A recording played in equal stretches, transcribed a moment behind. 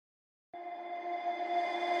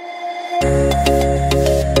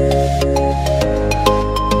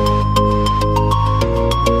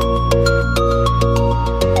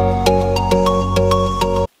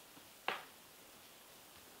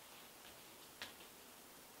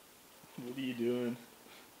What are you doing?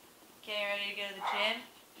 Getting ready to go to the gym.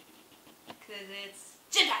 Because it's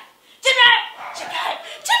gym time! Gym time! Gym time!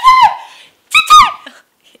 Gym time! Gym time!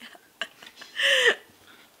 Yeah.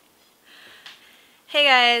 Hey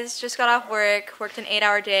guys, just got off work. Worked an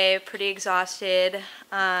 8-hour day, pretty exhausted.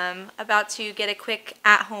 About to get a quick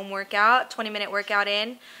at-home workout, 20-minute workout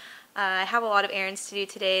in. I have a lot of errands to do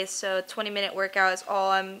today, so 20-minute workout is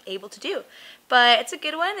all I'm able to do. But it's a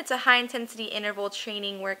good one. It's a high-intensity interval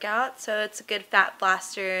training workout, so it's a good fat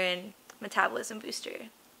blaster and metabolism booster.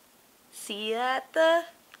 See you at the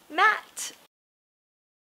mat.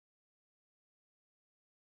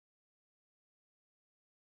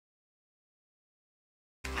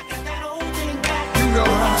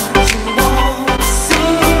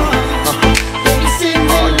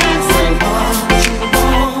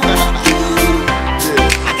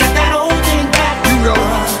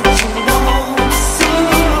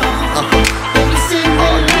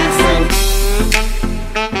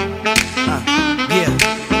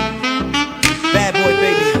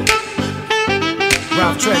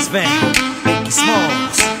 Make you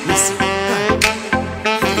smalls, listen.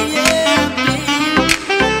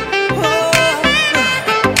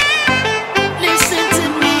 Listen to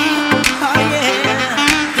me, oh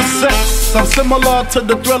yeah. The sex, I'm similar to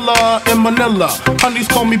the Thriller in Manila. Honeys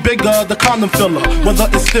call me bigger, the condom filler. Whether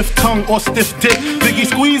it's stiff tongue or stiff dick, Biggie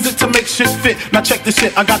squeeze it to make shit fit. Now check this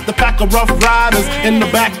shit, I got the pack of Rough Riders in the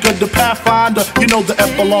back of the Pathfinder. You know the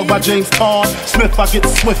epilogue by James Todd Smith. I get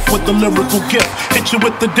swift with the lyrical gift. Hit you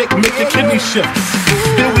with the dick, make your kidney shift.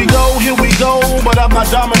 Here we go, but I'm not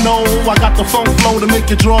domino. I got the funk flow to make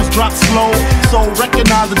your drawers drop slow. So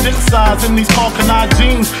recognize the dick size in these Carcanine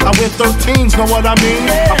jeans. I wear 13s, know what I mean?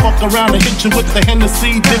 I fuck around and hit you with the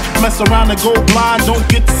Hennessy dick. Mess around and go blind, don't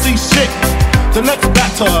get to see shit. The next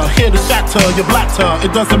batter, here to shatter your blatter,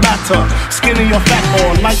 it doesn't matter. Skinny or fat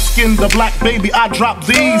or light skinned or black, baby, I drop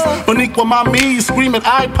these. Boniqua mommy, screaming,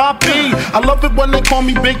 I poppy. I love it when they call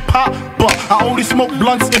me Big Pop, but I only smoke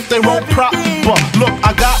blunts if they roll prop. But look,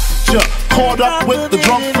 I got ya caught up with the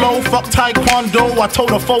drunk flow. Fuck taekwondo, I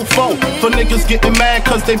told a fofo. For niggas getting mad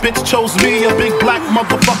cause they bitch chose me, a big black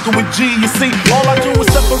motherfucker with G. You see, all I do is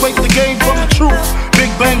separate the game from the truth. Big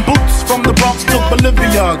bang boots from the Bronx to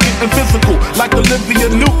Bolivia, getting physical like Olivia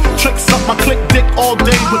Newt. Tricks up my click dick all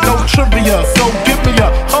day with no trivia. So give me a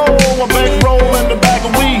bankroll and a bag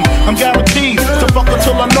of weed. I'm guaranteed to fuck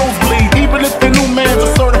until I nosebleed. Even if the new man's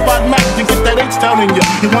a certified Mac, you get that H-Town in you.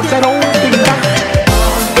 You want that old thing back?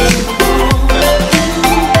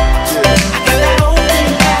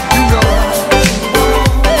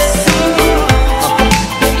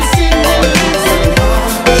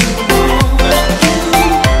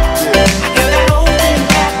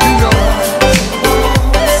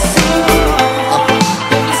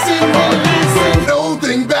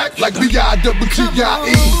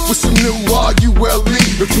 B-I-double-G-I-E with some new R-U-L-E.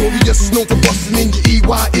 Notorious is known for busting in your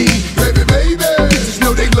E-Y-E. Baby, baby, bitches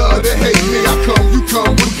know they love to hate me. How come you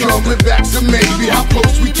come, we coming back to maybe? How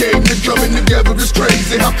close we came to coming together is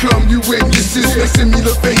crazy. How come you and your sis make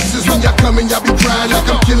similar faces? When y'all coming, y'all be crying like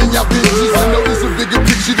I'm killing y'all bitches. I know there's a bigger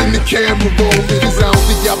picture than the camera rolling, cause I don't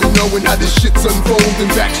think y'all be knowing how this shit's unfolding.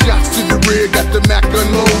 Back shots to the rear, got the Mac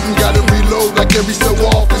unloading. Gotta reload like every so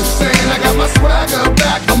often. Saying I got my swagger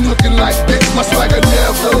back, I'm looking like bitch, my swagger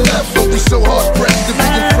never left. Don't be so hard pressed to be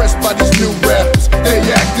impressed by these new rappers. They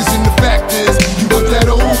actors and the fact is, you want that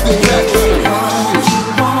old thing back.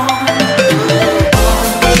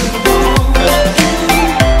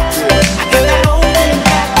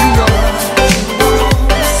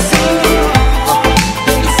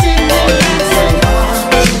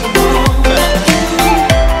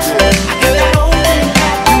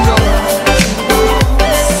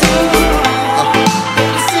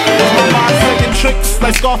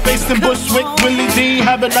 Scarface and Bushwick, Willie D,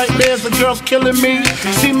 having nightmares of girls killing me.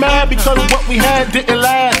 She mad because what we had didn't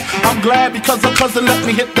last. I'm glad because her cousin let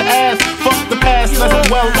me hit the ass. Fuck the past, let's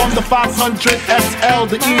dwell on the 500 SL,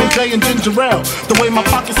 the E and J and ginger ale. The way my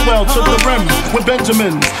pockets swell to the rim with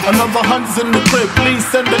Benjamins. Another Huns in the crib, please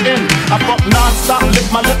send it in. I fuck non-stop, lick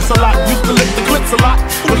my lips a lot. Used to lick the clips a lot,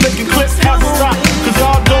 but licking clips has to stop. Cause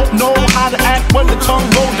y'all don't know how to act when the tongue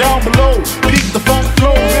go down below. Peep the funk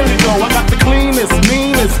flow, really go. I got the cleanest,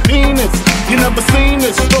 meanest penis. You never seen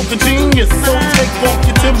this, stroke of genius. So take off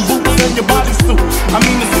your Tim boots and your bodysuit. I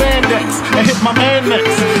mean the spandex, and hit my man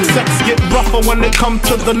next. Sex get rougher when they come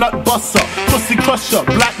to the nut buster. Pussy crusher,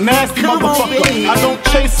 black nasty motherfucker. I don't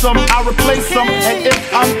chase them, I replace them. And if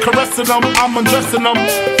I'm caressing them, I'm undressing them.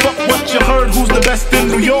 Fuck what you heard, who's the best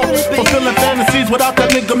in New York? Fulfilling fantasies without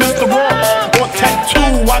that nigga Mr. Raw. Or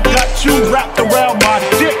tattoo, I got you wrapped around my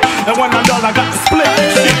dick. And when I'm done, I got the split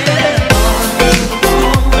shit.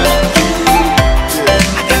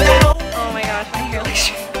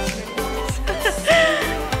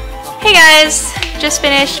 guys, just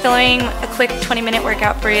finished filming a quick 20-minute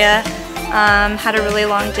workout for you. Had a really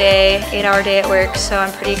long day, 8-hour day at work, so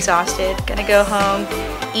I'm pretty exhausted. Gonna go home,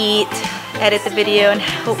 eat, edit the video, and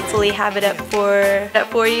hopefully have it up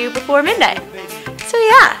for you before midnight. So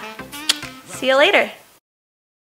yeah, see you later.